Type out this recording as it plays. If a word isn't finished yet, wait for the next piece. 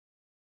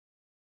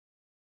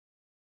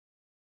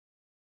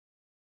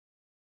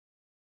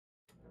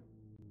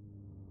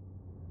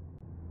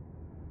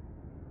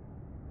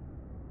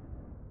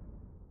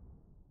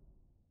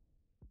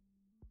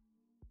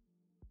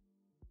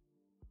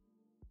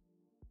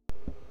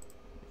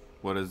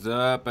What is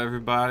up,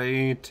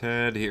 everybody?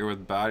 Ted here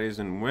with Bodies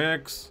and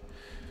Wicks.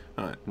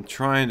 I'm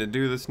trying to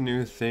do this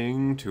new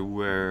thing to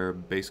where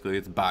basically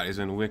it's Bodies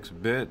and Wicks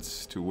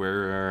bits, to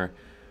where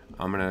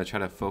I'm gonna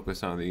try to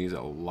focus on these a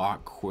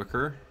lot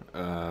quicker.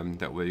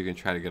 That way you can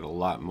try to get a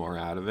lot more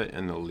out of it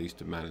in the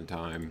least amount of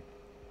time.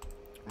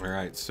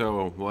 Alright,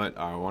 so what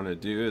I want to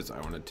do is I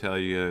want to tell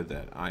you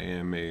that I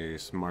am a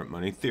smart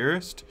money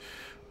theorist.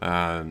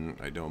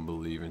 I don't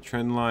believe in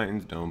trend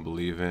lines, don't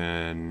believe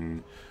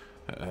in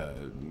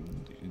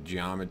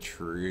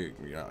geometry,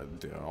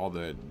 all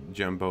the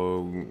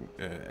jumbo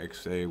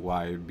XA,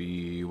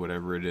 YB,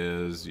 whatever it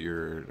is,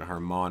 your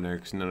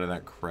harmonics, none of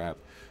that crap.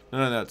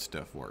 None of that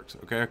stuff works,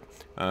 okay?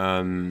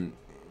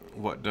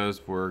 What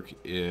does work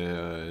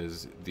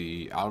is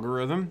the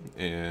algorithm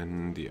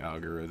and the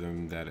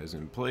algorithm that is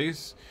in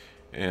place,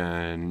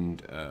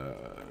 and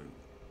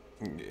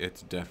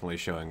it's definitely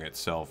showing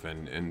itself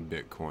in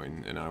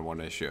Bitcoin, and I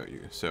want to show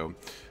you. So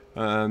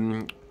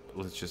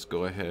let's just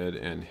go ahead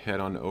and head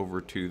on over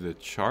to the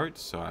chart.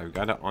 So I've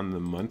got it on the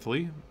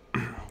monthly.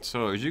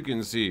 So as you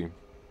can see,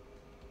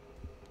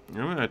 I'm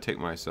gonna take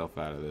myself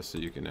out of this so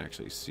you can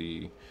actually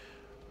see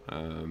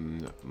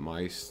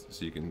so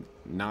you can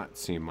not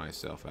see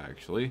myself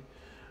actually,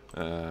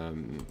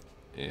 and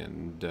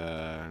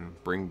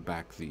bring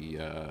back the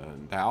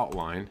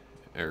outline.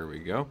 There we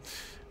go.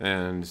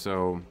 And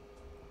so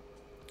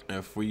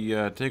if we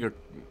take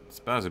it's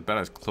about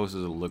as close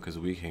as a look as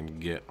we can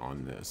get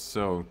on this.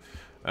 So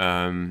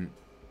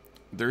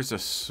there's a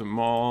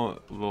small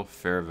little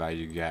fair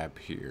value gap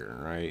here,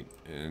 right?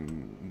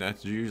 And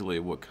that's usually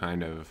what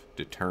kind of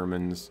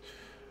determines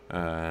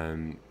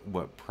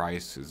what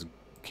price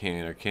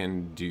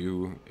can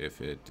do, if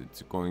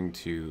it's going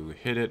to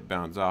hit it,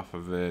 bounce off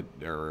of it,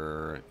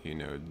 or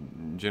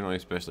generally,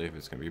 especially if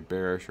it's going to be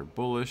bearish or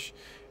bullish,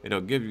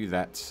 it'll give you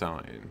that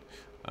sign.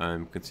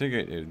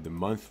 Considering the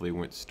monthly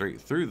went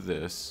straight through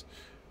this,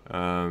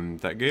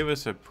 that gave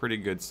us a pretty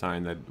good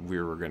sign that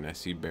we were going to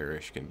see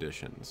bearish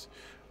conditions.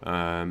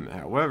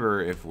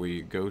 However, if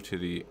we go to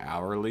the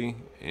hourly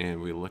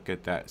and we look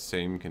at that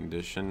same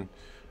condition,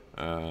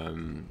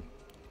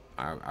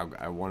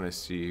 I want to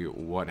see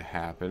what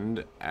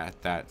happened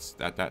at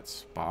that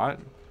spot.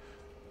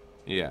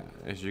 Yeah,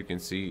 as you can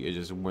see, it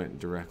just went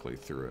directly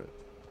through it.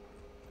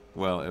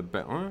 Well,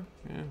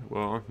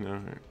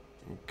 no,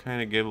 it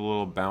kind of gave a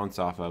little bounce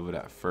off of it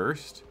at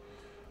first,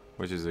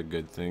 which is a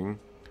good thing.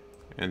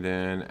 And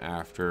then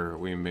after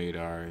we made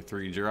our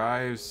 3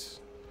 drives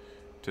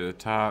to the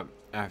top,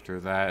 after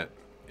that,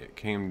 it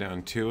came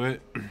down to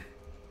it.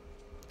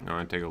 I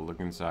want to take a look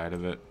inside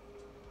of it,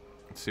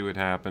 see what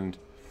happened.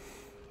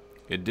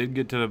 It did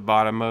get to the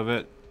bottom of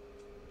it.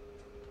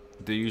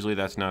 Usually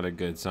that's not a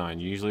good sign.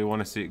 You usually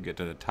want to see it get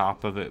to the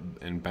top of it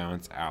and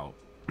bounce out.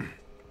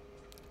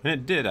 And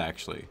it did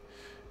actually.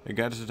 It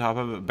got to the top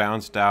of it,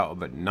 bounced out,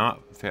 but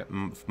not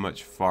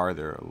much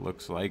farther. It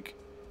looks like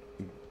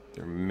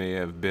there may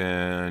have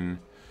been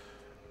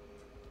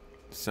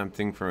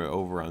something from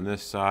over on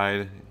this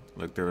side.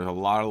 Look, there was a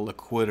lot of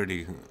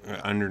liquidity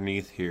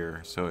underneath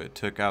here. So it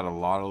took out a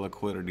lot of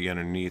liquidity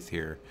underneath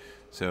here.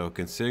 So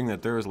considering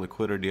that there was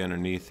liquidity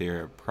underneath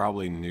here, it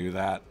probably knew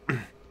that.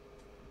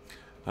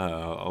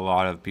 A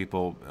lot of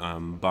people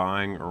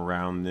buying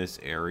around this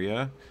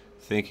area,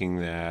 thinking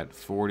that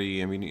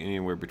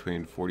anywhere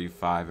between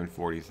 45 and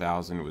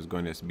 40,000 was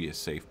going to be a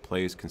safe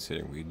place,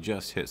 considering we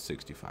just hit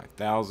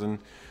 65,000.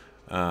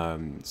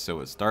 So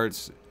it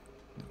starts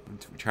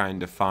trying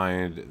to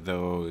find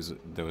those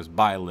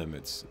buy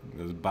limits,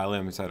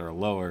 that are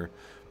lower.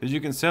 As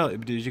you can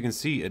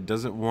see, it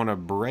doesn't want to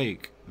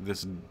break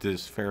this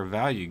fair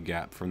value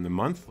gap from the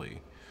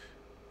monthly.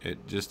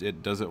 It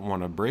doesn't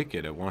want to break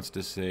it. It wants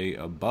to stay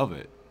above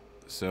it.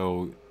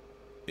 So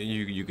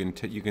you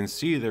can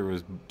see there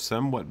was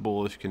somewhat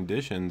bullish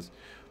conditions,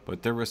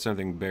 but there was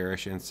something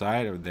bearish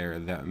inside of there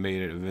that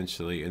made it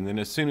eventually. And then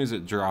as soon as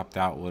it dropped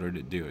out, what did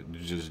it do? It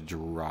just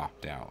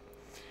dropped out.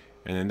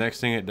 And the next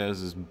thing it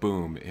does is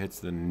boom, it hits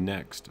the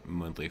next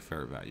monthly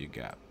fair value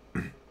gap.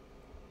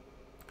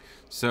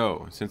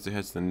 So since it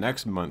hits the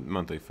next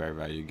monthly fair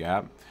value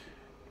gap,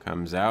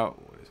 comes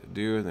out, what does it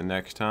do the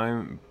next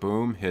time?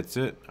 Boom, hits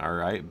it. All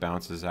right,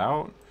 bounces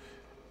out,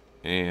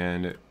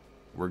 and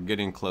we're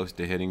getting close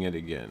to hitting it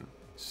again.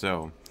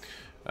 So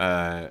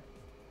as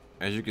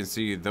you can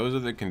see, those are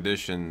the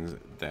conditions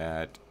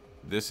that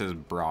this has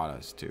brought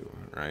us to,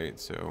 right?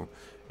 So,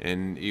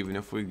 and even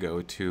if we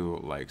go to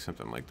like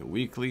something like the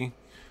weekly,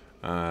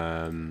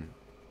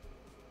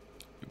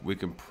 we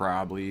can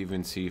probably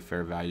even see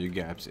fair value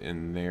gaps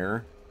in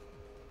there.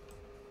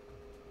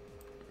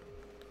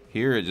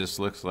 Here it just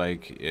looks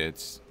like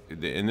it's,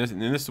 and this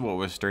is what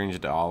was strange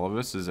to all of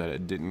us, is that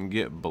it didn't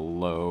get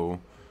below,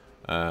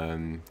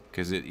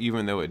 because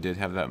even though it did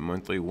have that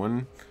monthly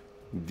one,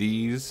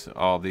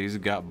 all these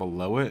got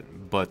below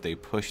it, but they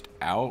pushed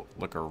out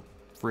like a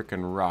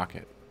freaking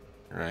rocket,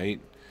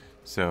 right?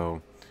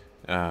 So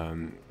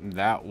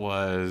that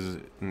was,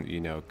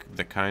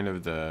 the kind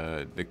of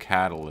the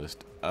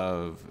catalyst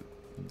of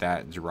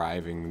that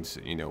driving,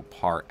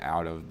 part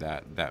out of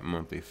that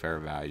monthly fair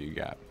value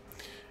gap.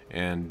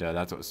 And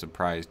that's what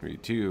surprised me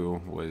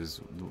too, was,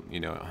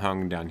 it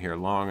hung down here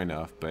long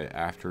enough, but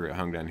after it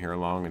hung down here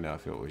long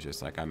enough, it was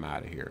just like, I'm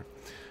out of here.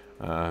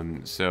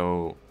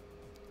 So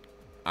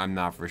I'm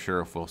not for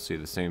sure if we'll see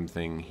the same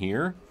thing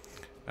here.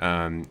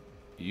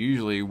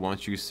 Usually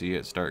once you see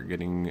it start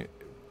getting,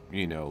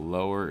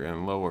 lower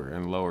and lower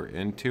and lower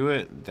into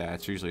it,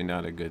 that's usually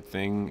not a good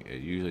thing.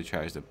 It usually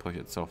tries to push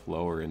itself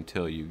lower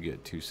until you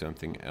get to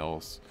something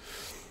else.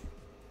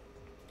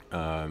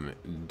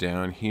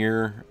 Down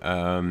here,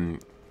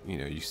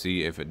 you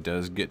see if it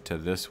does get to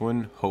this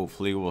one,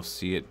 hopefully we'll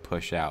see it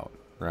push out,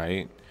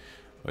 right?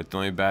 But the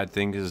only bad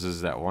thing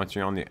is that once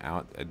you're on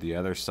the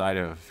other side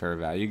of a fair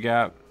value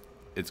gap,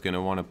 it's going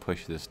to want to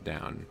push this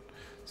down.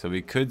 So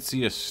we could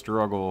see a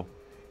struggle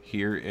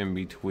here in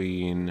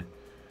between,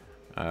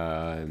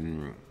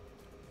 somewhere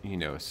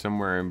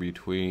in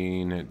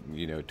between, upper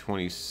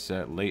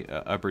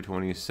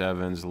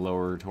 27s,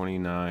 lower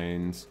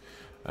 29s.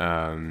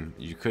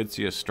 You could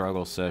see a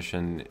struggle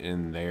session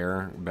in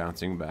there,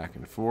 bouncing back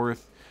and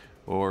forth,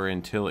 or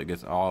until it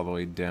gets all the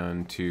way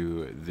down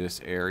to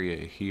this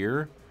area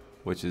here,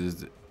 which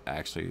is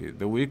actually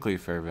the weekly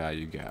fair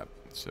value gap.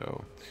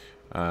 So,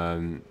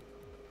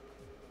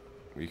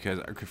 because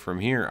from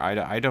here,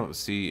 I don't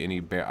see any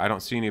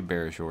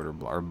bearish order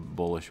or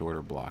bullish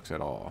order blocks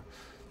at all.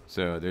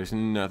 So there's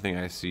nothing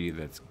I see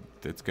that's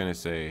gonna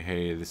say,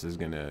 hey, this is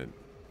gonna.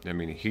 I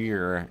mean,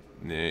 here,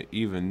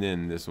 even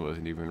then, this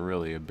wasn't even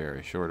really a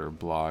bearish order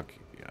block.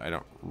 I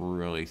don't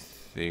really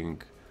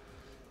think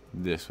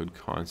this would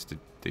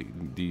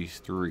constitute, these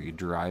three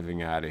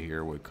driving out of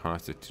here would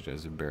constitute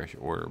as a bearish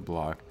order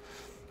block,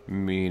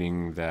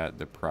 meaning that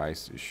the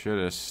price should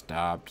have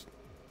stopped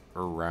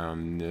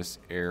around this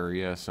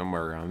area,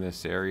 somewhere around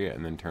this area,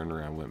 and then turned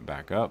around, went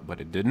back up, but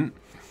it didn't.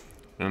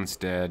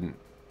 Instead,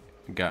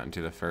 got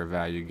into the fair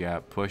value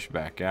gap, pushed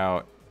back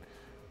out,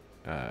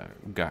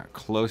 got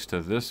close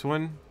to this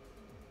one,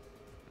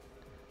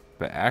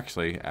 but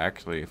actually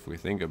if we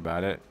think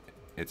about it,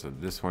 it's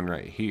this one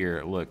right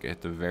here. Look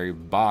at the very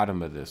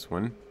bottom of this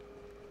one,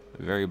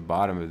 the very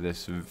bottom of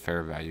this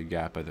fair value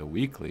gap of the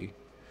weekly,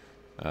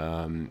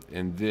 and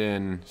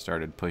then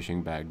started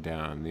pushing back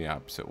down the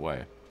opposite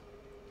way.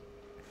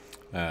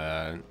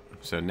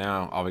 So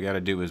now all we got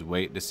to do is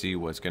wait to see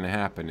what's going to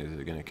happen. Is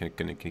it going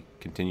to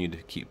continue to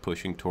keep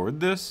pushing toward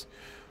this,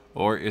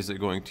 or is it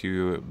going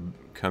to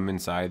come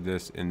inside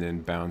this and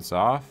then bounce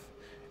off?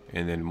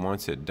 And then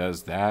once it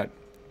does that,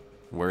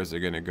 where's it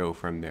going to go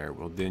from there?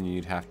 Well, then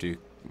you'd have to,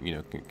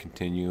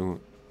 continue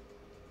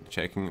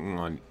checking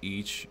on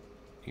each,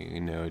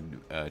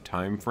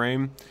 time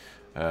frame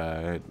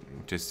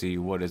to see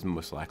what is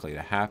most likely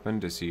to happen,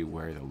 to see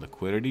where the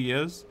liquidity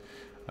is.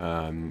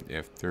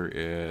 If there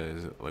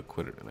is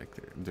liquidity, like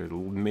there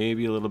may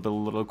be a little bit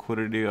of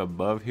liquidity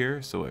above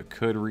here, so it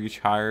could reach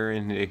higher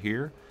into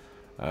here.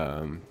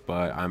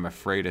 But I'm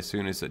afraid as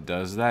soon as it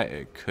does that,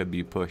 it could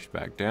be pushed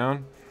back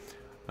down.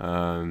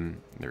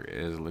 There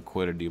is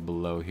liquidity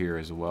below here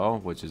as well,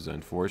 which is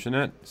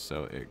unfortunate.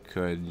 So it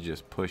could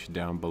just push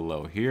down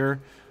below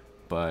here,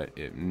 but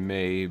it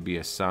may be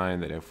a sign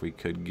that if we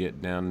could get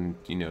down,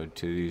 to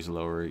these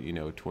lower,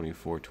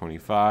 24,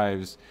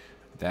 25s,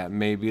 that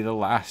may be the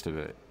last of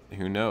it.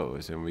 Who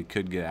knows? And we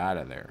could get out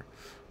of there.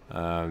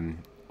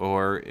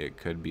 Or it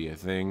could be a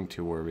thing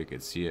to where we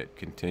could see it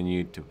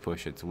continue to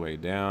push its way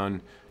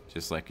down,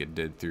 just like it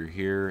did through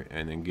here,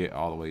 and then get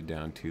all the way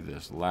down to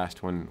this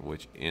last one,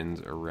 which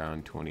ends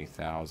around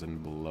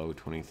 20,000, below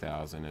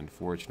 20,000,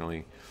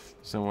 unfortunately,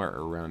 somewhere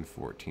around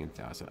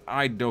 14,000.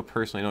 I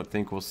personally don't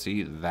think we'll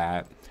see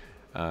that.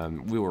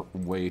 We were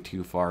way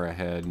too far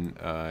ahead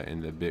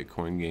in the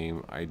Bitcoin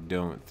game. I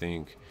don't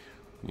think,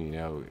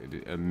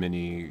 a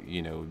mini,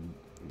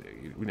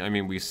 I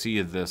mean, we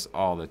see this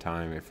all the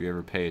time. If you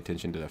ever pay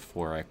attention to the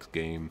Forex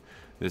game,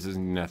 this is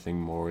nothing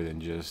more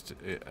than just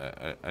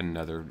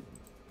another,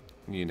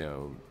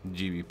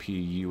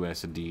 GBP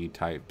USD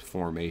type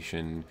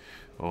formation,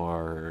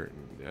 or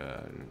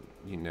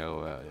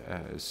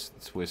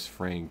Swiss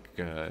franc,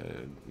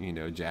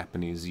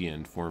 Japanese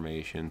yen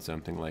formation,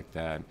 something like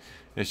that.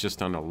 It's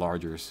just on a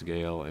larger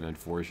scale, and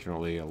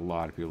unfortunately, a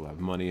lot of people have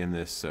money in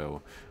this,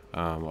 so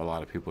a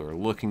lot of people are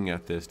looking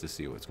at this to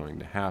see what's going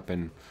to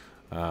happen.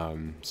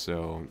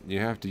 So you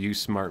have to use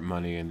smart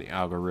money and the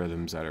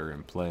algorithms that are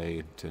in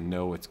play to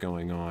know what's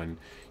going on.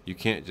 You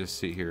can't just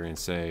sit here and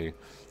say,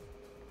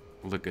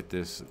 look at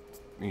this,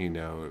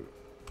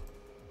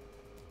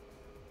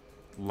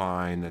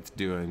 line that's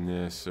doing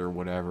this or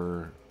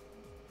whatever.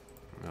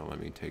 Well, let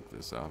me take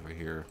this off of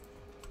here.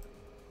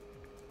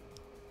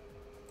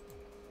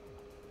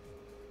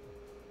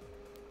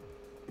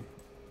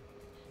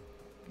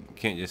 You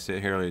can't just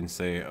sit here and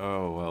say,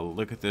 oh, well,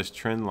 look at this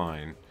trend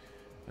line.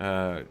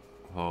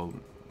 Well,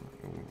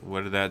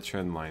 what did that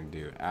trend line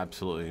do?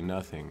 Absolutely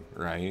nothing,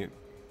 right?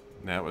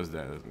 That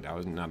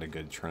was not a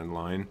good trend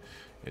line.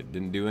 It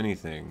didn't do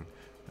anything.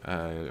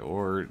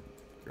 Or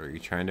are you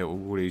trying to?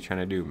 What are you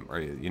trying to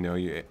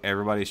do?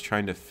 Everybody's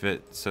trying to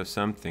fit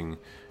something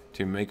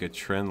to make a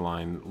trend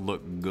line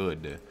look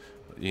good,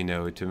 you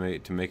know, to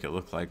make it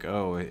look like,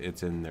 oh,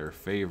 it's in their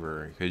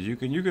favor, because you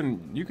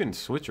can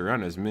switch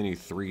around as many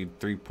three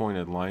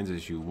pointed lines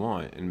as you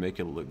want and make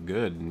it look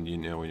good, and you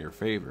know, in your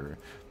favor.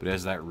 But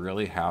is that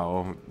really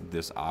how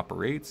this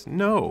operates?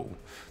 No,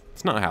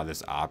 it's not how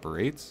this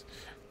operates.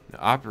 It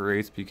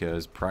operates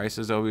because price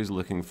is always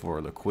looking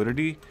for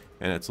liquidity,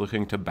 and it's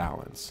looking to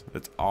balance.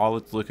 That's all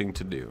it's looking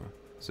to do.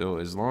 So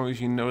as long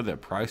as you know that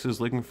price is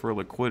looking for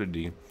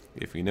liquidity,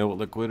 if you know what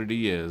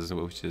liquidity is,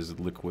 which is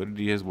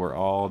liquidity is where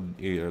all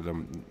either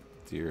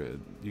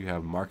you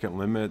have market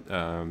limit,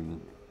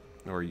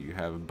 or you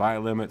have buy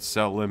limits,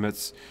 sell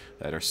limits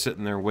that are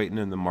sitting there waiting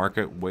in the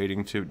market,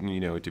 waiting to, you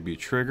know, to be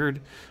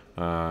triggered,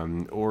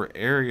 or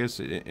areas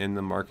in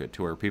the market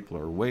to where people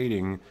are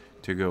waiting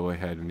to go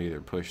ahead and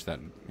either push that,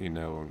 you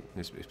know,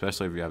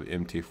 especially if you have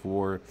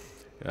MT4.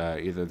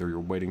 Either you're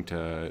waiting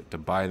to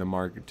buy the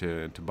market,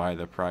 to buy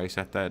the price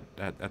at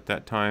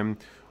that time,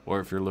 or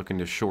if you're looking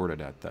to short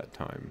it at that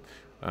time.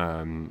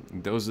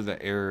 Those are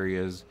the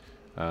areas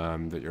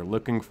that you're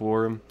looking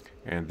for.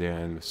 And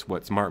then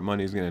what smart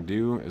money is going to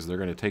do is they're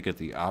going to take it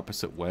the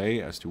opposite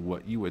way as to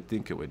what you would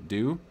think it would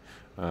do,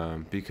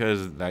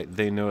 because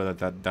they know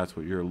that's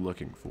what you're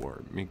looking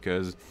for.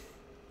 Because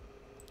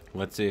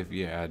let's say if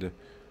you had,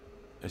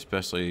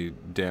 especially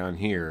down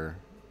here,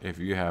 if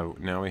you have,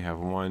 now we have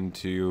 1,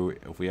 2,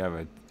 if we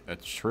have a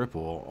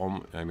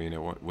triple, I mean,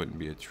 it wouldn't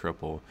be a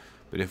triple,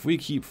 but if we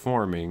keep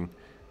forming,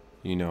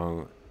 you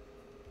know,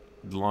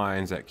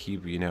 lines that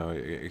keep, you know,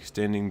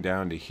 extending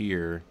down to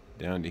here,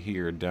 down to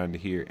here, down to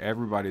here,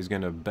 everybody's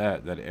going to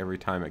bet that every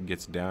time it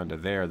gets down to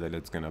there that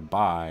it's going to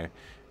buy,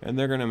 and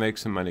they're going to make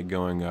some money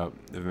going up,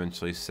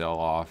 eventually sell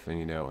off, and,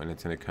 you know, and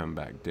it's going to come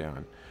back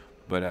down.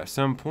 But at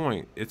some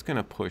point, it's going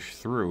to push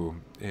through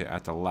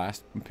at the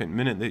last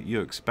minute that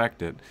you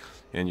expect it,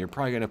 and you're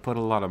probably going to put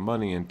a lot of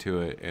money into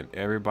it. And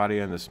everybody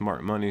in the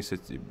smart money,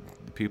 the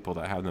people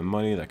that have the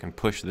money that can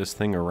push this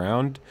thing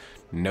around,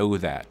 know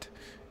that.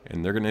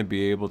 And they're going to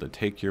be able to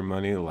take your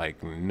money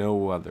like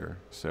no other.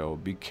 So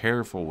be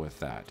careful with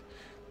that.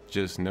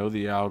 Just know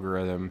the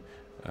algorithm.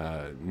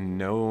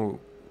 Know,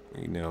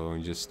 you know,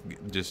 just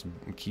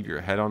keep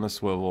your head on a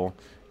swivel.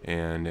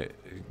 And,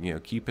 you know,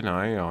 keep an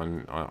eye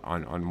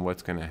on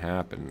what's going to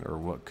happen or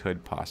what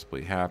could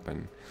possibly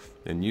happen,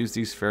 and use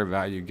these fair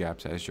value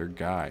gaps as your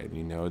guide.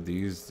 You know,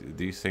 these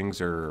things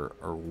are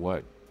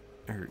what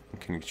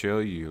can show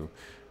you,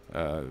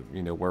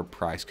 you know, where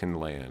price can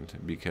land.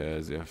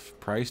 Because if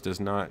price does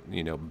not,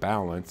 you know,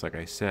 balance, like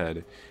I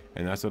said,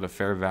 and that's what a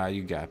fair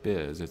value gap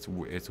is. It's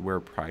where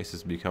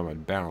prices become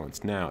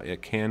unbalanced. Now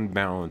it can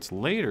balance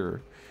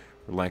later,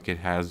 like it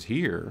has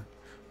here.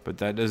 But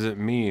that doesn't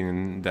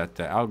mean that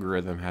the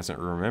algorithm hasn't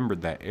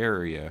remembered that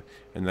area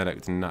and that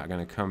it's not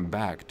going to come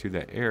back to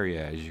that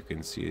area, as you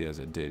can see as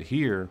it did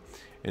here,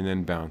 and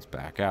then bounce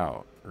back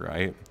out,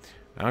 right?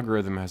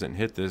 Algorithm hasn't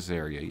hit this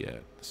area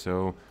yet,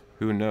 so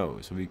who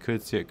knows? We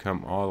could see it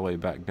come all the way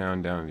back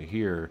down to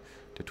here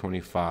to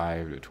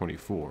 25 to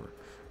 24,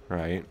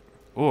 right?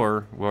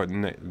 Or what,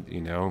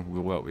 you know,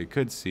 what we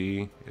could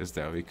see is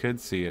that we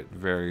could see it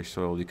very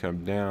slowly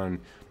come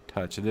down,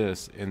 touch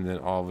this, and then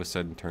all of a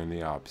sudden turn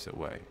the opposite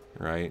way,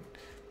 right?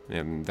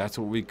 And that's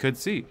what we could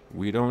see.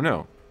 We don't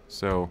know.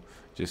 So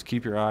just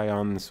keep your eye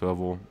on the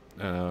swivel,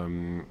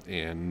 and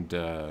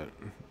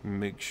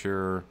make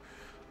sure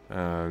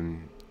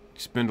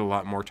spend a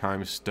lot more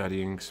time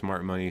studying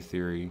smart money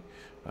theory,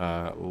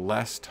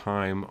 less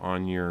time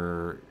on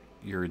your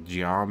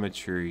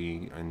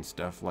geometry and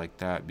stuff like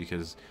that,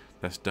 because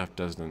that stuff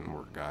doesn't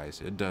work,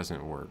 guys. It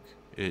doesn't work.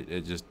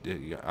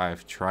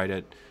 I've tried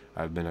it.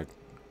 I've been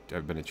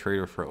a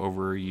trader for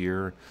over a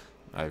year.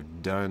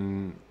 I've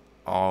done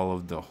all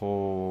of the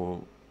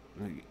whole,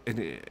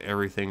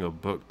 everything a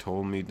book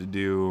told me to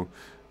do,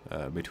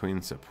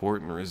 between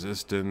support and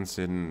resistance,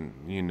 and,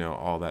 you know,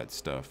 all that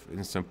stuff.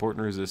 And support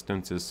and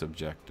resistance is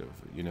subjective,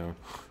 you know.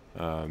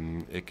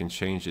 It can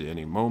change at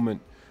any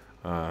moment,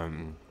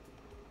 and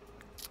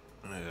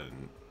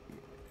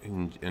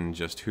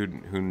just who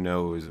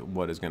knows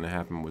what is going to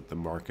happen with the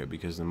market,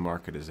 because the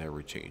market is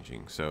ever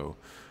changing. So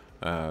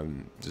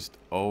just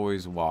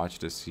always watch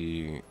to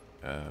see,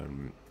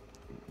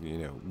 you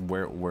know,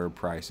 where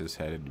price is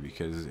headed,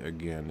 because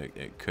again,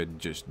 it could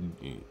just,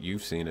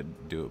 you've seen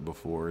it do it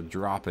before,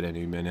 drop at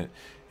any minute,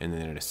 and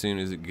then as soon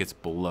as it gets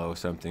below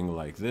something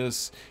like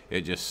this,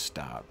 it just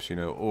stops, you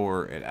know,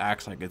 or it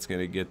acts like it's going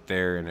to get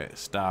there and it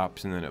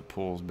stops, and then it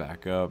pulls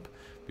back up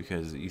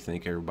because you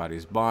think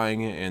everybody's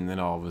buying it, and then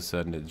all of a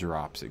sudden it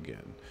drops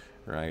again,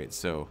 right?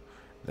 So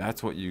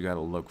that's what you got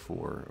to look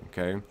for.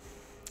 Okay,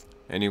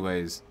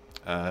 anyways,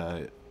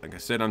 like I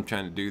said, I'm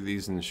trying to do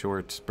these in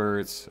short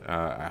spurts.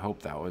 I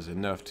hope that was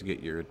enough to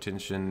get your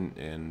attention,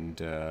 and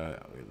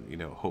you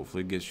know,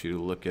 hopefully gets you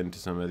to look into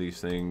some of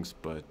these things.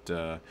 But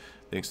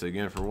thanks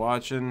again for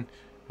watching.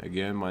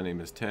 Again, my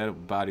name is Ted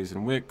with Bodies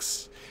and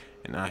Wicks,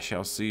 and I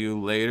shall see you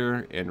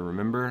later. And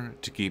remember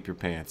to keep your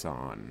pants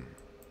on.